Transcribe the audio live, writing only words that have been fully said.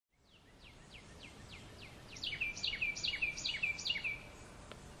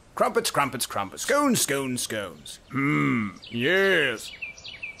Crumpets, crumpets, crumpets. Scones, scones, scones. Yes.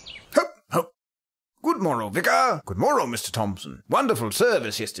 Hop, hop. Good morrow, Vicar. Good morrow, Mr. Thompson. Wonderful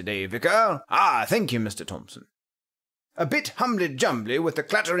service yesterday, Vicar. Ah, thank you, Mr. Thompson. A bit humbly-jumbly with the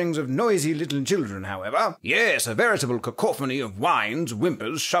clatterings of noisy little children, however. Yes, a veritable cacophony of whines,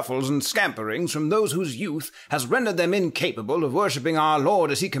 whimpers, shuffles, and scamperings from those whose youth has rendered them incapable of worshipping our Lord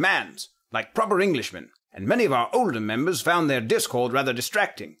as he commands, like proper Englishmen. And many of our older members found their discord rather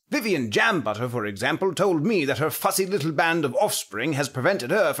distracting. Vivian Jambutter, for example, told me that her fussy little band of offspring has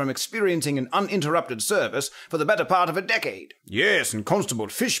prevented her from experiencing an uninterrupted service for the better part of a decade. Yes, and Constable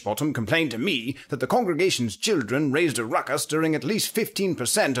Fishbottom complained to me that the congregation's children raised a ruckus during at least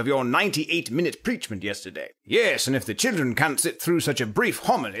 15% of your 98-minute preachment yesterday. Yes, and if the children can't sit through such a brief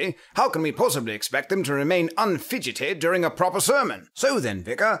homily, how can we possibly expect them to remain unfidgeted during a proper sermon? So then,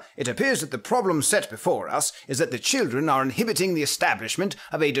 Vicar, it appears that the problem set before us is that the children are inhibiting the establishment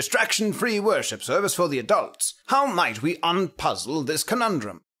of a distraction-free worship service for the adults. How might we unpuzzle this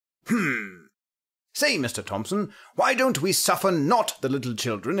conundrum? Say, Mr. Thompson, why don't we suffer not the little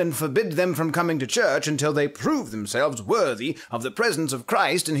children and forbid them from coming to church until they prove themselves worthy of the presence of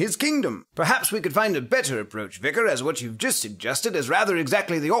Christ in his kingdom? Perhaps we could find a better approach, Vicar, as what you've just suggested is rather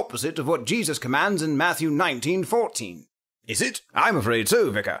exactly the opposite of what Jesus commands in Matthew 19:14. Is it? I'm afraid so,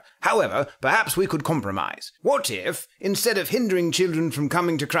 Vicar. However, perhaps we could compromise. What if, instead of hindering children from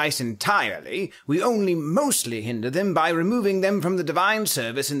coming to Christ entirely, we only mostly hinder them by removing them from the divine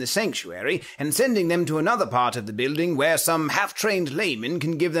service in the sanctuary and sending them to another part of the building where some half-trained layman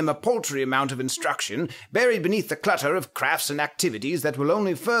can give them a paltry amount of instruction buried beneath the clutter of crafts and activities that will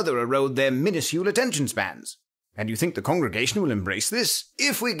only further erode their minuscule attention spans? And you think the congregation will embrace this?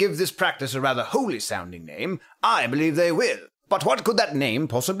 If we give this practice a rather holy-sounding name, I believe they will. But what could that name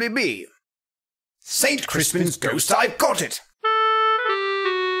possibly be? St. Crispin's Ghost, I've got it!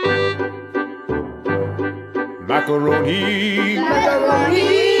 Macaroni!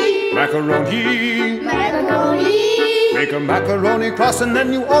 Macaroni! Macaroni! Macaroni! Make a macaroni cross and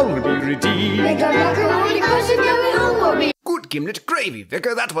then you all will be ready. Make a macaroni cross and then we all will be. Good gimlet gravy,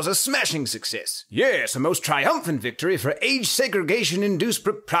 Vicar, that was a smashing success. Yes, a most triumphant victory for age segregation-induced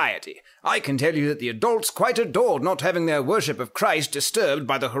propriety. I can tell you that the adults quite adored not having their worship of Christ disturbed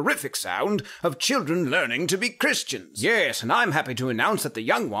by the horrific sound of children learning to be Christians. Yes, and I'm happy to announce that the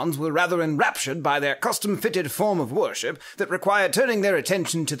young ones were rather enraptured by their custom-fitted form of worship that required turning their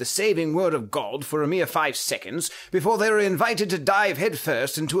attention to the saving word of God for a mere 5 seconds before they were invited to dive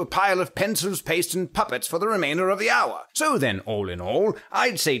headfirst into a pile of pencils, paste, and puppets for the remainder of the hour. So then, all in all,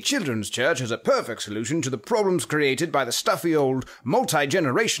 I'd say children's church is a perfect solution to the problems created by the stuffy old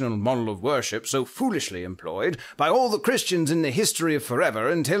multi-generational model of worship so foolishly employed by all the Christians in the history of forever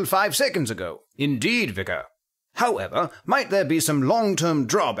until 5 seconds ago. Indeed, Vicar. However, might there be some long-term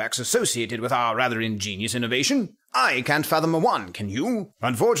drawbacks associated with our rather ingenious innovation? I can't fathom a one, can you?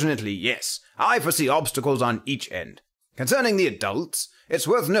 Unfortunately, yes. I foresee obstacles on each end. Concerning the adults, it's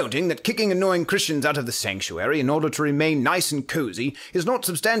worth noting that kicking annoying Christians out of the sanctuary in order to remain nice and cozy is not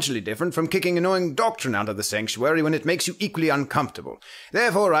substantially different from kicking annoying doctrine out of the sanctuary when it makes you equally uncomfortable.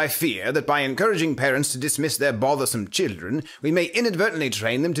 Therefore, I fear that by encouraging parents to dismiss their bothersome children, we may inadvertently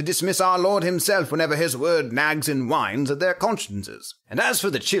train them to dismiss our Lord himself whenever his word nags and whines at their consciences. And as for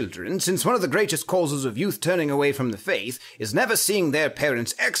the children, since one of the greatest causes of youth turning away from the faith is never seeing their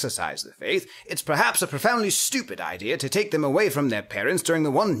parents exercise the faith, it's perhaps a profoundly stupid idea to take them away from their parents during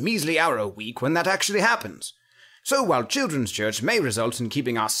the one measly hour a week when that actually happens. So while children's church may result in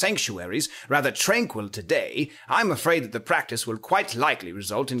keeping our sanctuaries rather tranquil today, I'm afraid that the practice will quite likely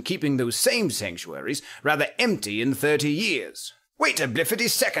result in keeping those same sanctuaries rather empty in 30 years. Wait a bliffity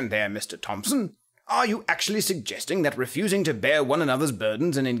second there, Mr. Thompson. Are you actually suggesting that refusing to bear one another's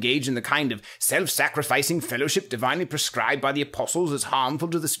burdens and engage in the kind of self-sacrificing fellowship divinely prescribed by the apostles is harmful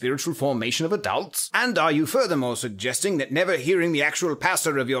to the spiritual formation of adults? And are you furthermore suggesting that never hearing the actual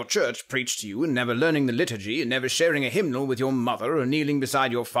pastor of your church preach to you, and never learning the liturgy, and never sharing a hymnal with your mother, or kneeling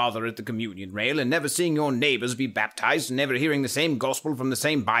beside your father at the communion rail, and never seeing your neighbors be baptized, and never hearing the same gospel from the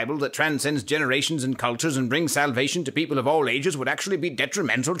same Bible that transcends generations and cultures and brings salvation to people of all ages would actually be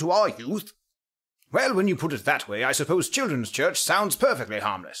detrimental to our youth? Well, when you put it that way, I suppose children's church sounds perfectly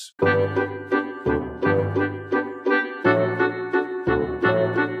harmless.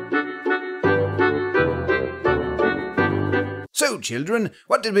 So, children,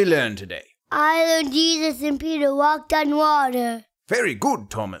 what did we learn today? I learned Jesus and Peter walked on water. Very good,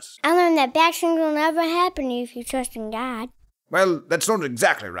 Thomas. I learned that bad things will never happen if you trust in God. Well, that's not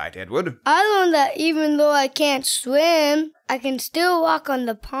exactly right, Edward. I learned that even though I can't swim, I can still walk on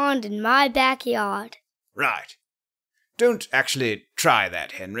the pond in my backyard. Right. Don't actually Try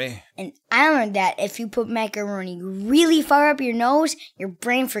that, Henry. And I learned that if you put macaroni really far up your nose, your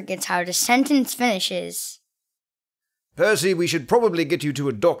brain forgets how the sentence finishes. Percy, we should probably get you to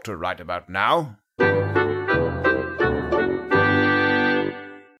a doctor right about now.